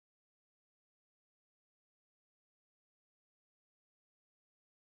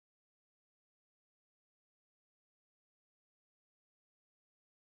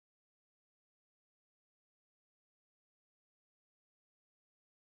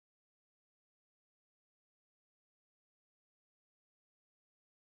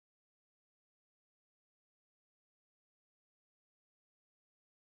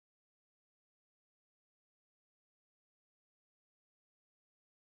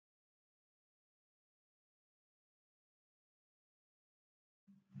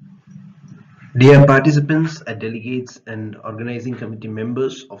Dear participants, delegates, and organizing committee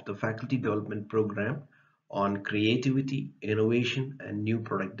members of the Faculty Development Program on Creativity, Innovation, and New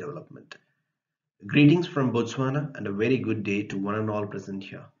Product Development. Greetings from Botswana and a very good day to one and all present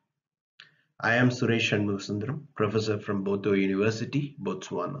here. I am Suresh Shanmugasundaram, professor from Boto University,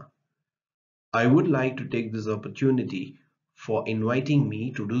 Botswana. I would like to take this opportunity for inviting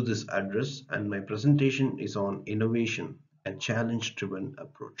me to do this address, and my presentation is on innovation and challenge-driven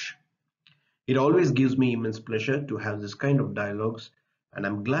approach. It always gives me immense pleasure to have this kind of dialogues, and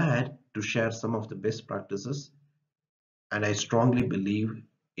I'm glad to share some of the best practices, and I strongly believe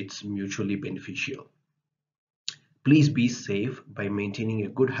it's mutually beneficial. Please be safe by maintaining a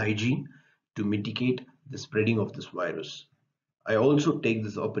good hygiene to mitigate the spreading of this virus. I also take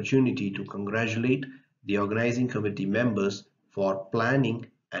this opportunity to congratulate the organizing committee members for planning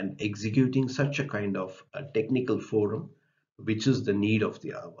and executing such a kind of a technical forum, which is the need of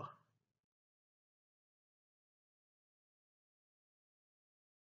the hour.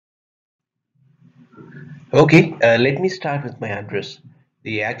 Okay, let me start with my address,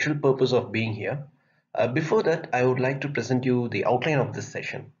 the actual purpose of being here. Before that, I would like to present you the outline of this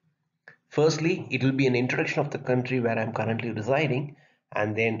session. Firstly, it will be an introduction of the country where I'm currently residing,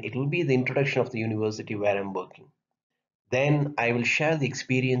 and then it will be the introduction of the university where I'm working. Then I will share the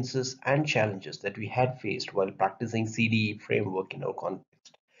experiences and challenges that we had faced while practicing CDE framework in our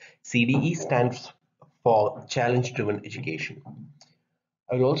context. CDE stands for Challenge Driven Education.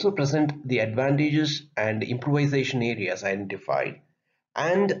 I will also present the advantages and improvisation areas identified,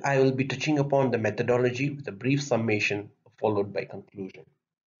 and I will be touching upon the methodology with a brief summation followed by conclusion.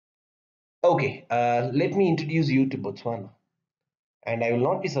 Okay, let me introduce you to Botswana, and I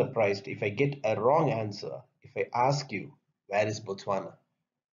will not be surprised if I get a wrong answer if I ask you, where is Botswana?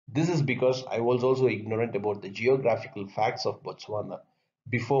 This is because I was also ignorant about the geographical facts of Botswana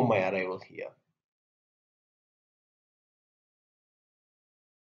before my arrival here.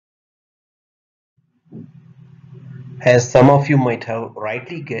 As some of you might have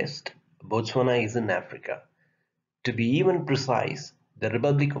rightly guessed, Botswana is in Africa. To be even precise, the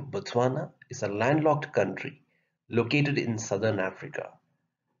Republic of Botswana is a landlocked country located in southern Africa.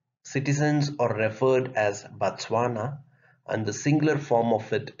 Citizens are referred as Botswana, and the singular form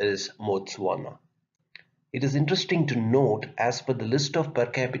of it is Motswana. It is interesting to note, as per the list of per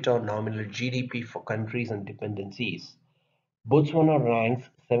capita nominal GDP for countries and dependencies, Botswana ranks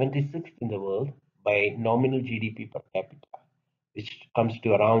 76th in the world by nominal GDP per capita, which comes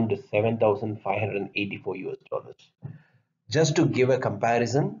to around 7,584 US dollars. Just to give a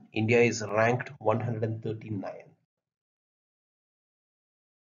comparison, India is ranked 139.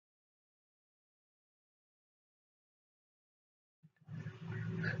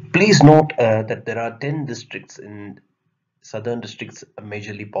 Please note that there are 10 districts in southern districts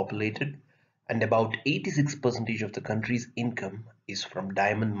majorly populated, and about 86% of the country's income is from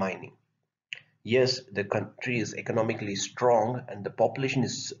diamond mining. Yes, the country is economically strong and the population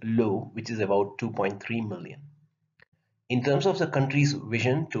is low, which is about 2.3 million. In terms of the country's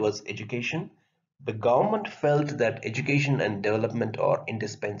vision towards education, the government felt that education and development are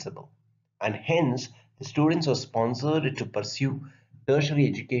indispensable, and hence the students are sponsored to pursue tertiary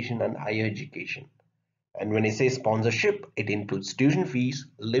education and higher education. And when I say sponsorship, it includes tuition fees,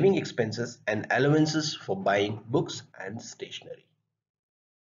 living expenses, and allowances for buying books and stationery.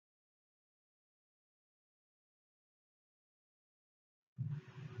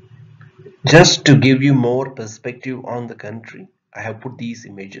 Just to give you more perspective on the country, I have put these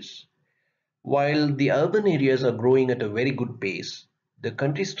images. While the urban areas are growing at a very good pace, the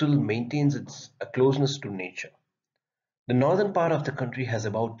country still maintains its closeness to nature. The northern part of the country has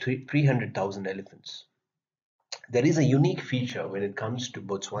about 300,000 elephants. There is a unique feature when it comes to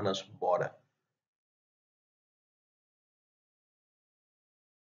Botswana's border.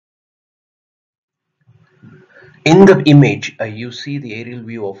 In the image, you see the aerial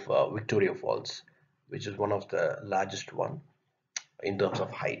view of Victoria Falls, which is one of the largest one in terms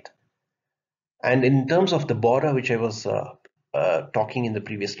of height. And in terms of the border, which I was talking in the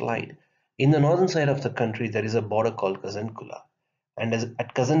previous slide, in the northern side of the country, there is a border called Kazankula. And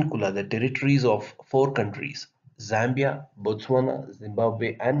at Kazankula, the territories of four countries, Zambia, Botswana,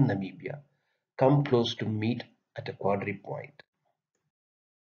 Zimbabwe, and Namibia, come close to meet at a quadri point.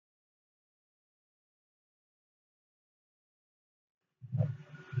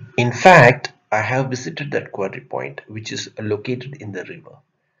 In fact, I have visited that quadri point, which is located in the river.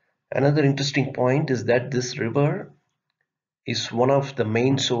 Another interesting point is that this river is one of the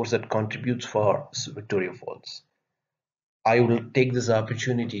main source that contributes for Victoria Falls. I will take this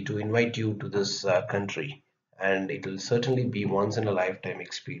opportunity to invite you to this country, and it will certainly be once in a lifetime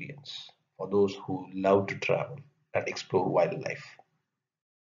experience. for those who love to travel and explore wildlife.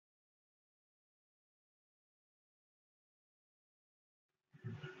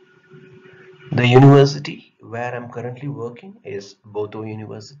 The university where I'm currently working is Boto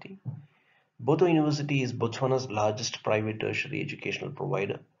University. Boto University is Botswana's largest private tertiary educational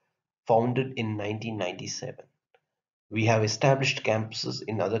provider, founded in 1997. We have established campuses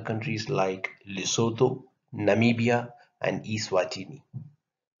in other countries like Lesotho, Namibia, and Eswatini.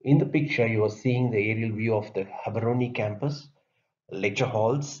 In the picture, you are seeing the aerial view of the Gaborone campus, lecture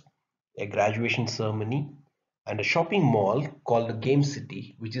halls, a graduation ceremony, and a shopping mall called the Game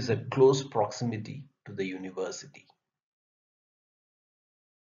City, which is at close proximity to the university.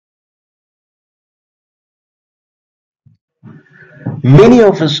 Many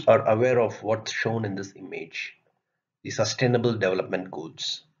of us are aware of what's shown in this image, the Sustainable Development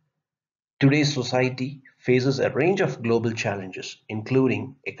Goals. Today's society faces a range of global challenges,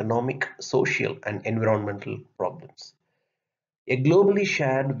 including economic, social, and environmental problems. A globally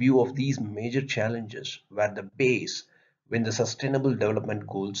shared view of these major challenges were the base when the Sustainable Development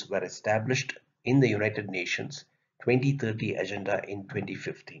Goals were established in the United Nations 2030 Agenda in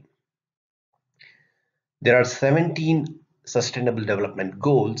 2015. There are 17 Sustainable Development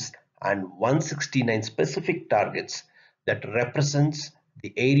Goals and 169 specific targets that represents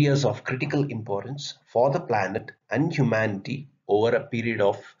the areas of critical importance for the planet and humanity over a period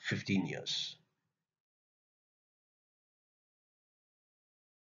of 15 years.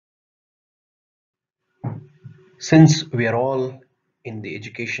 Since we are all in the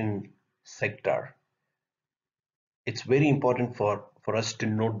education sector, it's very important for us to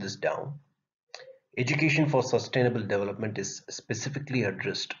note this down. Education for sustainable development is specifically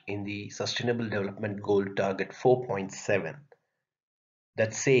addressed in the Sustainable Development Goal Target 4.7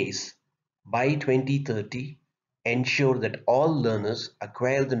 that says by 2030, ensure that all learners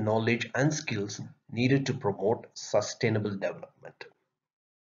acquire the knowledge and skills needed to promote sustainable development.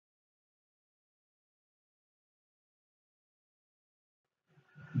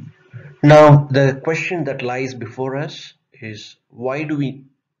 Now, the question that lies before us is why do we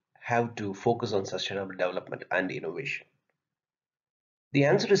have to focus on sustainable development and innovation? The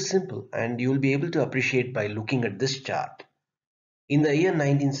answer is simple, and you will be able to appreciate by looking at this chart. In the year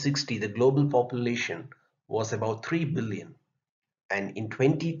 1960, the global population was about 3 billion, and in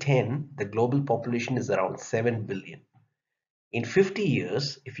 2010, the global population is around 7 billion. In 50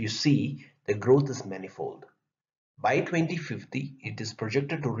 years, if you see, the growth is manifold. By 2050, it is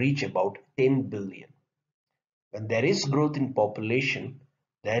projected to reach about 10 billion. When there is growth in population,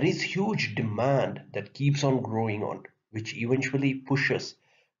 there is huge demand that keeps on growing on, which eventually pushes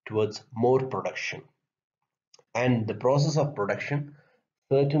towards more production. And the process of production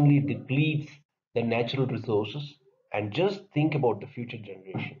certainly depletes the natural resources. And just think about the future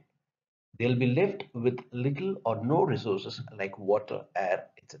generation. They'll be left with little or no resources like water, air,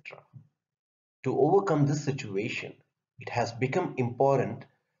 etc. To overcome this situation, it has become important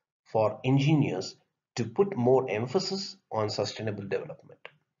for engineers to put more emphasis on sustainable development.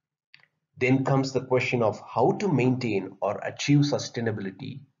 Then comes the question of how to maintain or achieve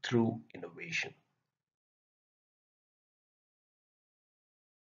sustainability through innovation.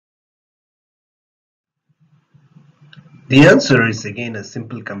 The answer is again a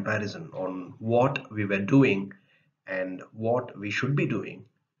simple comparison on what we were doing and what we should be doing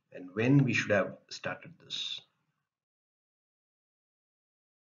and when we should have started this.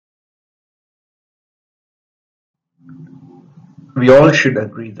 We all should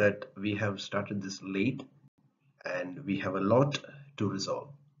agree that we have started this late and we have a lot to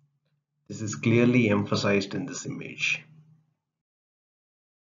resolve. This is clearly emphasized in this image.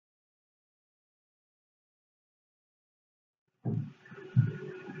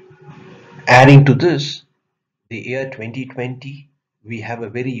 Adding to this, the year 2020, we have a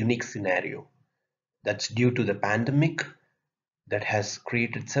very unique scenario that's due to the pandemic that has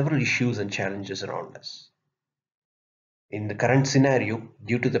created several issues and challenges around us. In the current scenario,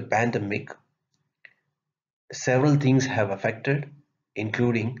 due to the pandemic, several things have affected,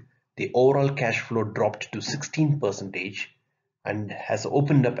 including the overall cash flow dropped to 16% and has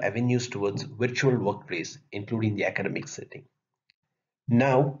opened up avenues towards virtual workplace, including the academic setting.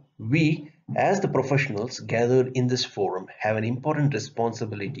 Now, we, as the professionals gathered in this forum, have an important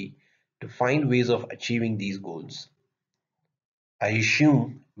responsibility to find ways of achieving these goals. I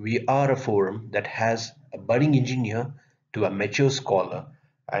assume we are a forum that has a budding engineer to a mature scholar,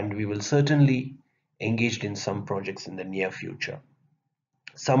 and we will certainly engaged in some projects in the near future.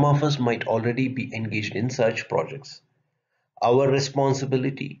 Some of us might already be engaged in such projects. Our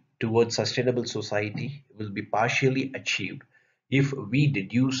responsibility towards sustainable society will be partially achieved if we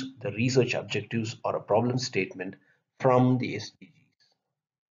deduce the research objectives or a problem statement from the SDGs.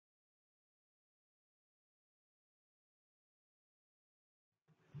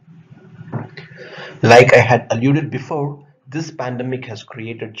 Like I had alluded before, this pandemic has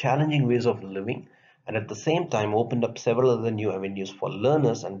created challenging ways of living and at the same time opened up several other new avenues for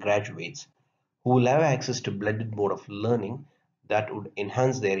learners and graduates who will have access to blended mode of learning that would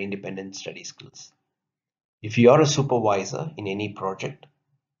enhance their independent study skills. If you are a supervisor in any project,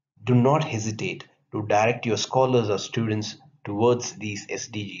 do not hesitate to direct your scholars or students towards these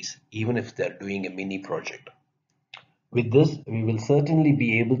SDGs, even if they're doing a mini project. With this, we will certainly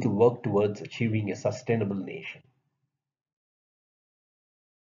be able to work towards achieving a sustainable nation.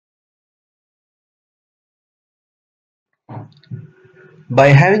 By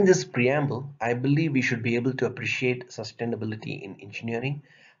having this preamble, I believe we should be able to appreciate sustainability in engineering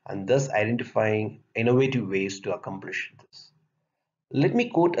and thus identifying innovative ways to accomplish this. Let me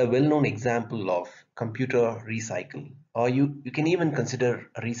quote a well-known example of computer recycling, or you can even consider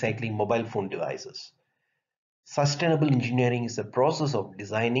recycling mobile phone devices. Sustainable engineering is the process of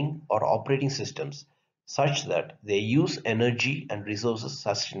designing or operating systems such that they use energy and resources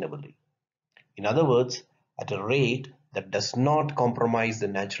sustainably. In other words, at a rate that does not compromise the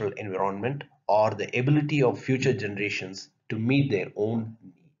natural environment or the ability of future generations to meet their own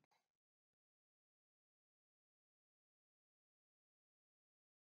needs.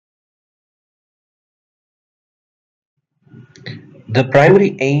 The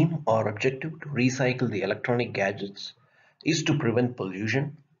primary aim or objective to recycle the electronic gadgets is to prevent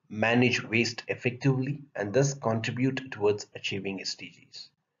pollution, manage waste effectively, and thus contribute towards achieving SDGs.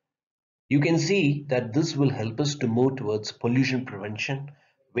 You can see that this will help us to move towards pollution prevention,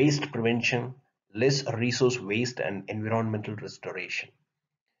 waste prevention, less resource waste, and environmental restoration.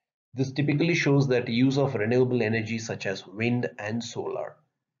 This typically shows that use of renewable energy such as wind and solar.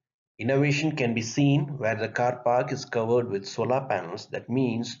 Innovation can be seen where the car park is covered with solar panels. That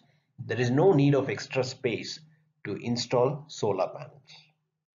means there is no need of extra space to install solar panels.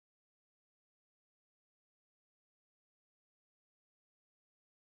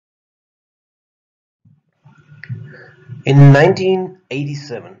 In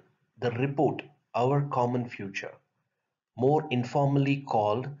 1987, the report Our Common Future, more informally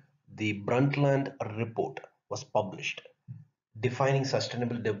called the Brundtland Report, was published, defining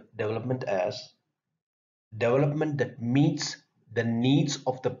sustainable development as development that meets the needs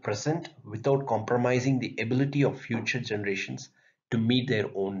of the present without compromising the ability of future generations to meet their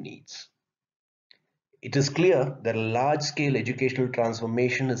own needs. It is clear that a large-scale educational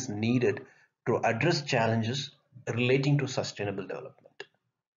transformation is needed to address challenges relating to sustainable development.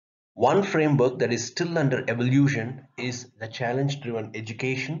 One framework that is still under evolution is the challenge-driven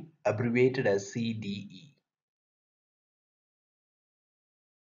education, abbreviated as CDE.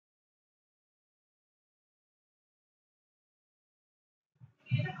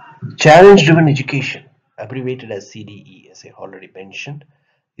 Challenge-driven education, abbreviated as CDE, as I already mentioned,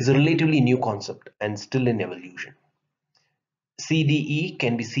 is a relatively new concept and still in evolution. CDE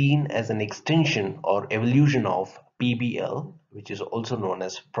can be seen as an extension or evolution of PBL, which is also known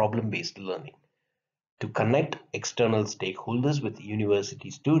as problem-based learning, to connect external stakeholders with university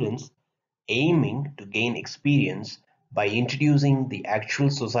students, aiming to gain experience by introducing the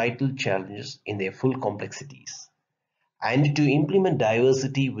actual societal challenges in their full complexities, and to implement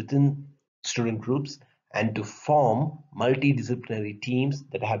diversity within student groups and to form multidisciplinary teams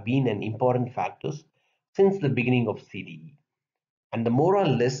that have been an important factor since the beginning of CDE and the more or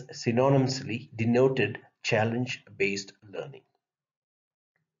less synonymously denoted challenge-based learning.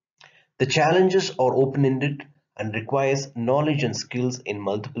 The challenges are open-ended and requires knowledge and skills in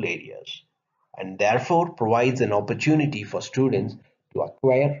multiple areas and therefore provides an opportunity for students to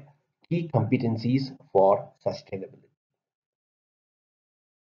acquire key competencies for sustainability.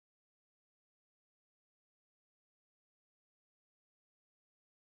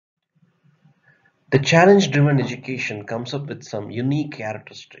 The challenge-driven education comes up with some unique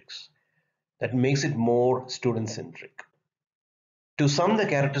characteristics that makes it more student-centric. To sum the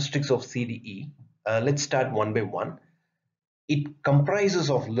characteristics of CDE, let's start one by one. It comprises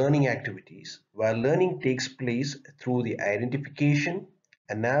of learning activities where learning takes place through the identification,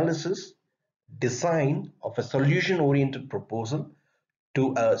 analysis, design of a solution-oriented proposal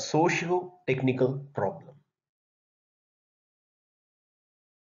to a socio-technical problem.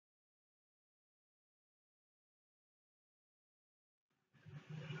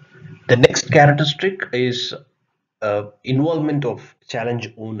 The next characteristic is involvement of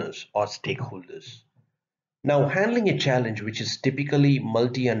challenge owners or stakeholders. Now, handling a challenge which is typically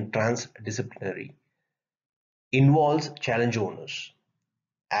multi and transdisciplinary involves challenge owners,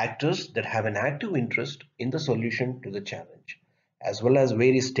 actors that have an active interest in the solution to the challenge, as well as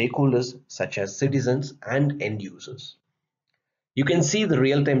various stakeholders such as citizens and end users. You can see the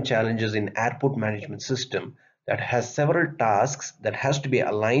real-time challenges in airport management system that has several tasks that has to be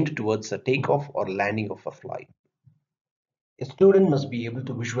aligned towards the takeoff or landing of a flight. A student must be able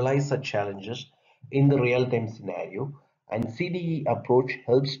to visualize such challenges in the real-time scenario, and CDE approach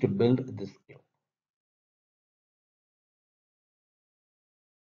helps to build this skill.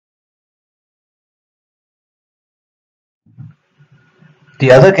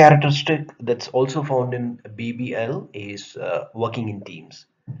 The other characteristic that's also found in BBL is working in teams.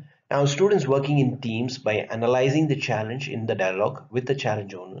 Now, students working in teams by analyzing the challenge in the dialogue with the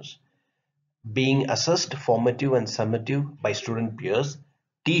challenge owners, being assessed formative and summative by student peers,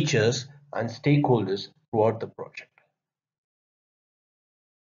 teachers, and stakeholders throughout the project.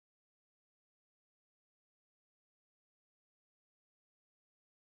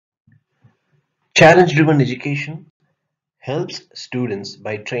 Challenge-driven education helps students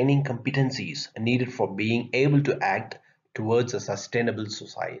by training competencies needed for being able to act towards a sustainable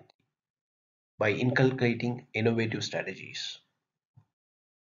society by inculcating innovative strategies.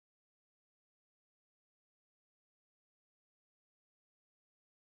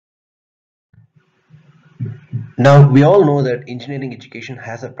 Now, we all know that engineering education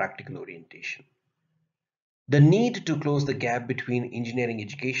has a practical orientation. The need to close the gap between engineering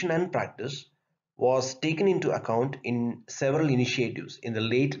education and practice was taken into account in several initiatives in the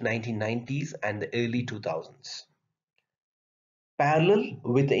late 1990s and the early 2000s. Parallel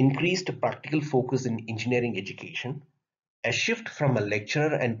with the increased practical focus in engineering education, a shift from a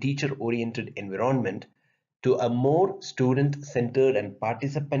lecturer and teacher-oriented environment to a more student-centered and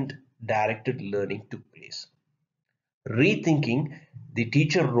participant-directed learning took place. Rethinking the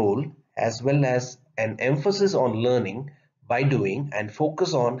teacher role as well as an emphasis on learning by doing and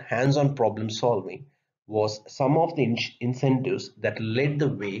focus on hands-on problem solving was some of the incentives that led the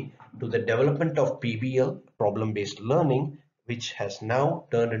way to the development of PBL, problem-based learning, which has now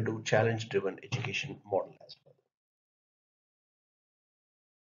turned into challenge-driven education model as well.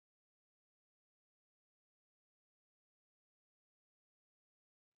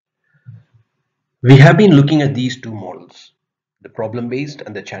 We have been looking at these two models, the problem-based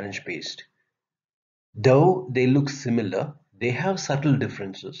and the challenge-based. Though they look similar, they have subtle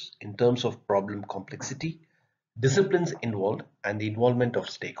differences in terms of problem complexity, disciplines involved, and the involvement of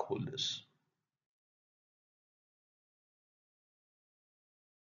stakeholders.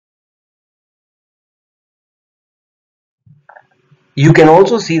 You can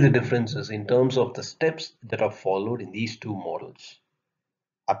also see the differences in terms of the steps that are followed in these two models.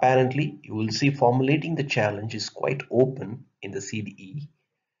 Apparently, you will see formulating the challenge is quite open in the CDE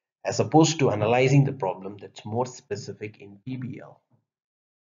as opposed to analyzing the problem that's more specific in PBL.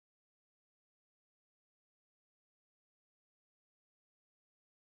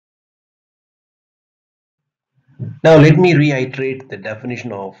 Now, let me reiterate the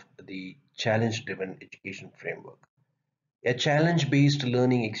definition of the challenge-driven education framework. A challenge-based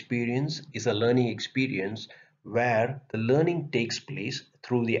learning experience is a learning experience where the learning takes place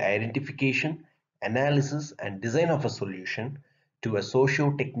through the identification, analysis, and design of a solution to a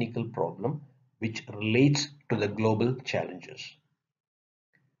socio-technical problem which relates to the global challenges.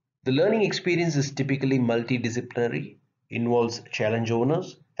 The learning experience is typically multidisciplinary, involves challenge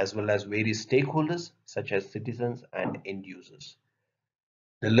owners as well as various stakeholders such as citizens and end users.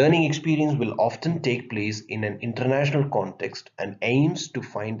 The learning experience will often take place in an international context and aims to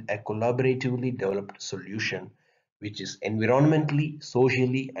find a collaboratively developed solution which is environmentally,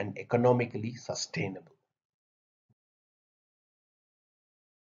 socially, and economically sustainable.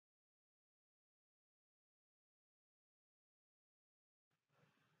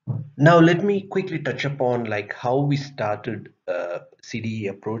 Now let me quickly touch upon like how we started CDE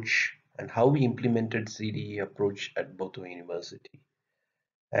approach and how we implemented CDE approach at Boto University.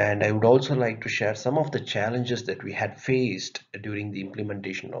 And I would also like to share some of the challenges that we had faced during the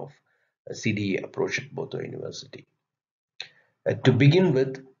implementation of a CDE approach at Boto University. To begin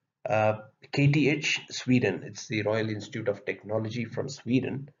with, KTH Sweden, it's the Royal Institute of Technology from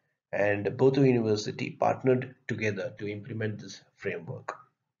Sweden, and Boto University partnered together to implement this framework.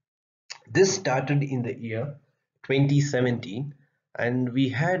 This started in the year 2017, and we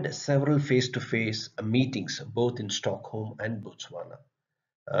had several face-to-face meetings both in Stockholm and Botswana.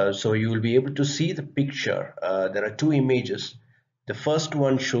 So you will be able to see the picture. There are two images. The first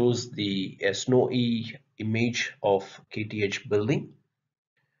one shows the snowy image of KTH building,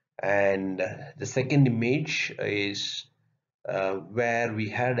 and the second image is where we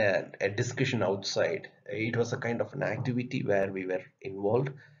had a discussion outside. It was a kind of an activity where we were involved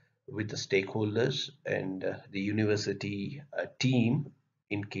with the stakeholders and the university team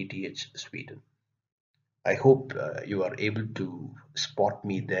in KTH Sweden. I hope you are able to spot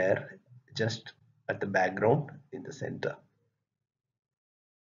me there just at the background in the center.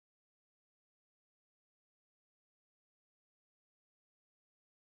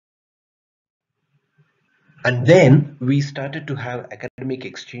 And then we started to have academic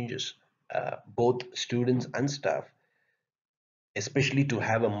exchanges, both students and staff, especially to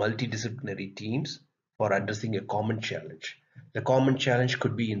have a multidisciplinary teams for addressing a common challenge. The common challenge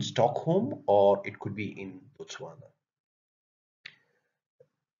could be in Stockholm or it could be in Botswana.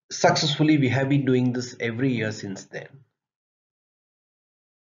 Successfully, we have been doing this every year since then.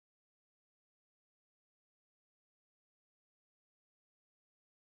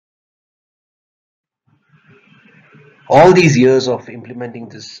 All these years of implementing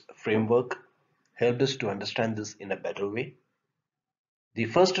this framework helped us to understand this in a better way. The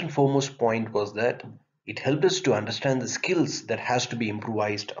first and foremost point was that it helped us to understand the skills that has to be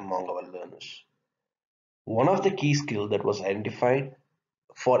improvised among our learners. One of the key skills that was identified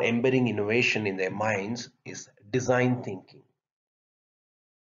for embedding innovation in their minds is design thinking.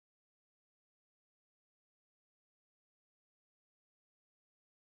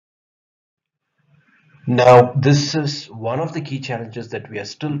 Now, this is one of the key challenges that we are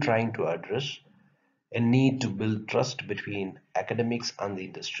still trying to address, a need to build trust between academics and the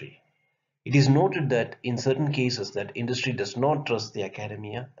industry. It is noted that in certain cases that industry does not trust the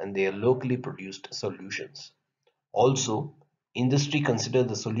academia and their locally produced solutions. Also, industry consider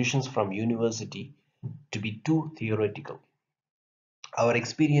the solutions from university to be too theoretical. Our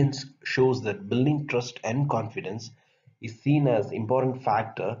experience shows that building trust and confidence is seen as important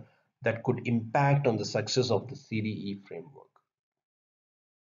factor that could impact on the success of the CDE framework.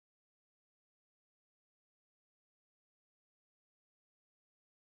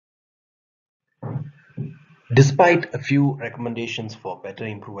 Despite a few recommendations for better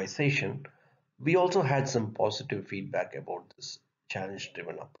improvisation, we also had some positive feedback about this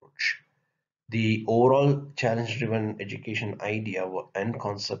challenge-driven approach. The overall challenge-driven education idea and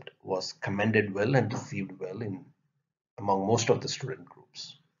concept was commended well and received well in among most of the student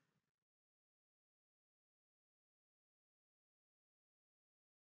groups.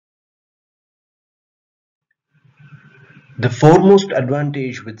 The foremost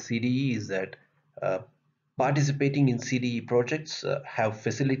advantage with CDE is that uh, participating in CDE projects have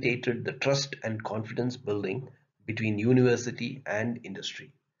facilitated the trust and confidence building between university and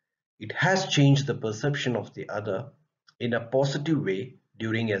industry. It has changed the perception of the other in a positive way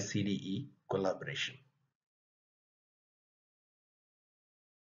during a CDE collaboration.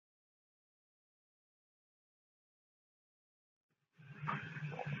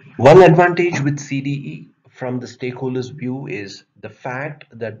 One advantage with CDE from the stakeholders' view is the fact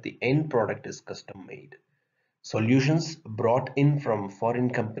that the end product is custom made. Solutions brought in from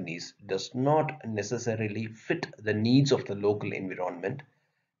foreign companies does not necessarily fit the needs of the local environment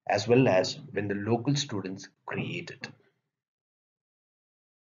as well as when the local students create it.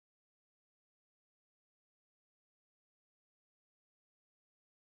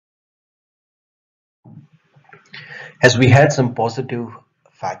 As we had some positive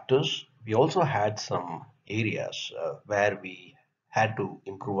factors, we also had some areas where we had to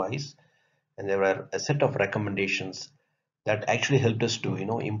improvise, and there were a set of recommendations that actually helped us to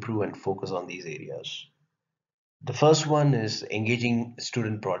improve and focus on these areas. The first one is engaging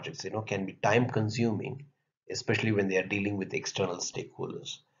student projects, can be time consuming, especially when they are dealing with external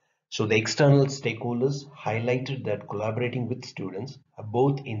stakeholders. So the external stakeholders highlighted that collaborating with students,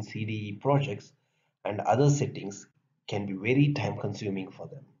 both in CDE projects and other settings, can be very time consuming for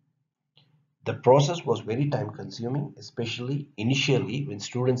them. The process was very time consuming, especially initially when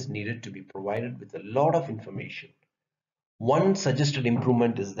students needed to be provided with a lot of information. One suggested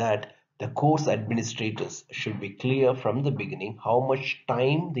improvement is that the course administrators should be clear from the beginning how much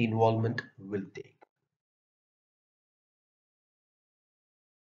time the involvement will take.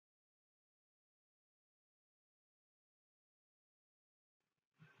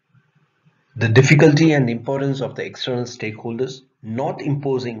 The difficulty and importance of the external stakeholders not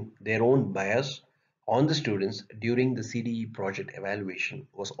imposing their own bias on the students during the CDE project evaluation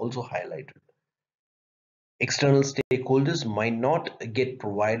was also highlighted. External stakeholders might not get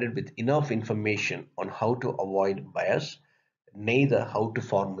provided with enough information on how to avoid bias, neither how to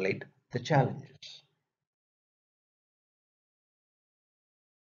formulate the challenges.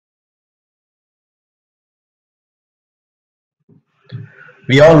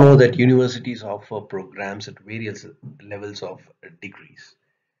 We all know that universities offer programs at various levels of degrees.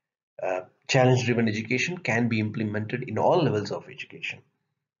 Challenge-driven education can be implemented in all levels of education.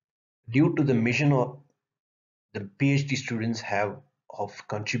 Due to the mission of the PhD students have of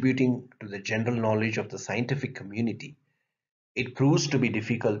contributing to the general knowledge of the scientific community, it proves to be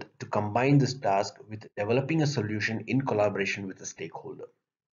difficult to combine this task with developing a solution in collaboration with a stakeholder.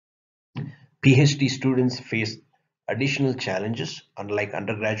 PhD students face additional challenges unlike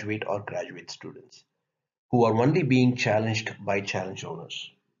undergraduate or graduate students, who are only being challenged by challenge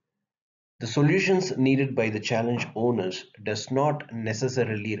owners. The solutions needed by the challenge owners does not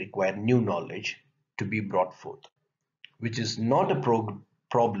necessarily require new knowledge to be brought forth, which is not a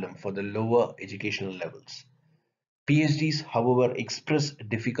problem for the lower educational levels. PhDs, however, express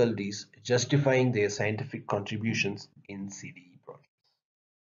difficulties justifying their scientific contributions in CDE projects.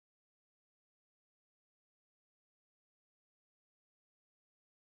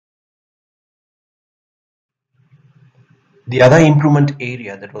 The other improvement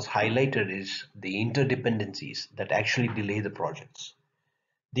area that was highlighted is the interdependencies that actually delay the projects.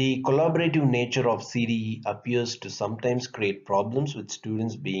 The collaborative nature of CDE appears to sometimes create problems with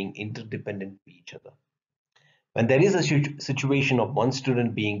students being interdependent to each other. When there is a situation of one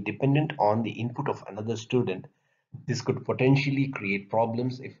student being dependent on the input of another student, this could potentially create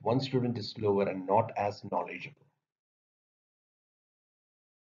problems if one student is slower and not as knowledgeable.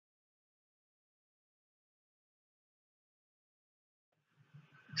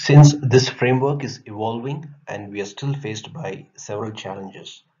 Since this framework is evolving and we are still faced by several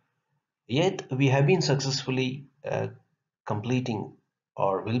challenges, yet we have been successfully completing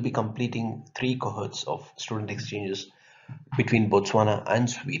or will be completing 3 cohorts of student exchanges between Botswana and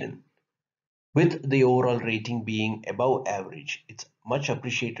Sweden. With the overall rating being above average, it's much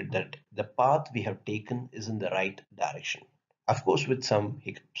appreciated that the path we have taken is in the right direction. Of course, with some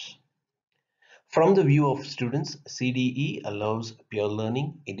hiccups. From the view of students, CDE allows peer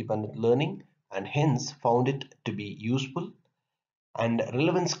learning, independent learning, and hence found it to be useful and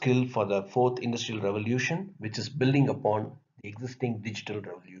relevant skill for the fourth industrial revolution, which is building upon the existing digital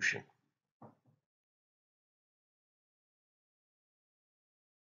revolution.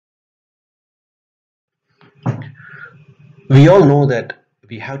 We all know that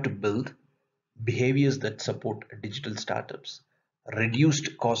we have to build behaviors that support digital startups,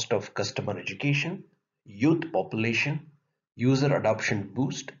 reduced cost of customer education, youth population, user adoption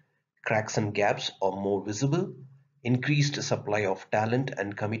boost, cracks and gaps are more visible, increased supply of talent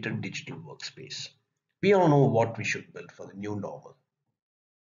and committed digital workspace. We all know what we should build for the new normal.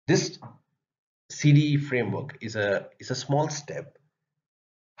 This CDE framework is a small step,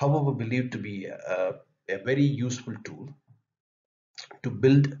 however believed to be a very useful tool to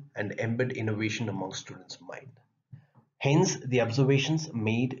build and embed innovation among students' mind. Hence, the observations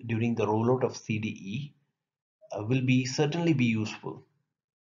made during the rollout of CDE will be certainly be useful,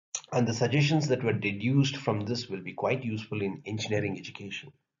 and the suggestions that were deduced from this will be quite useful in engineering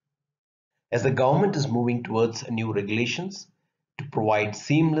education. As the government is moving towards new regulations to provide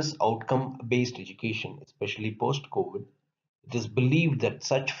seamless outcome-based education, especially post-COVID, it is believed that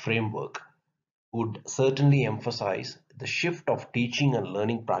such framework would certainly emphasize the shift of teaching and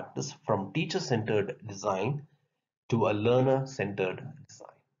learning practice from teacher-centered design to a learner-centered design.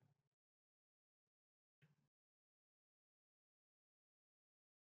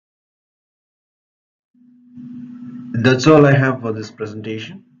 That's all I have for this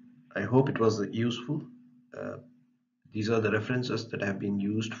presentation. I hope it was useful. Uh, these are the references that have been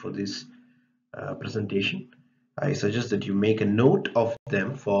used for this presentation. I suggest that you make a note of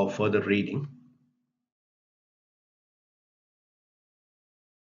them for further reading.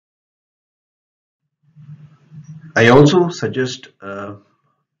 I also suggest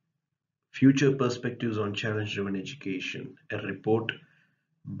Future Perspectives on Challenge-Driven Education, a report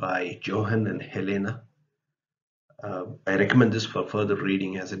by Johan and Helena. I recommend this for further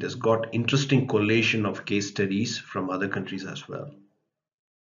reading as it has got interesting collation of case studies from other countries as well.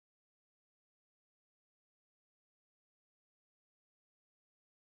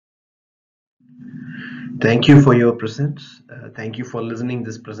 Thank you for your presence. Thank you for listening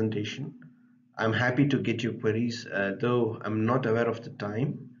this presentation. I'm happy to get your queries, though I'm not aware of the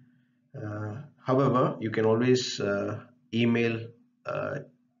time. However, you can always email uh,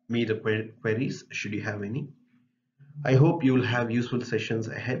 me the queries should you have any. I hope you will have useful sessions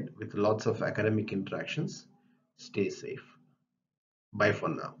ahead with lots of academic interactions. Stay safe. Bye for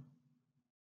now.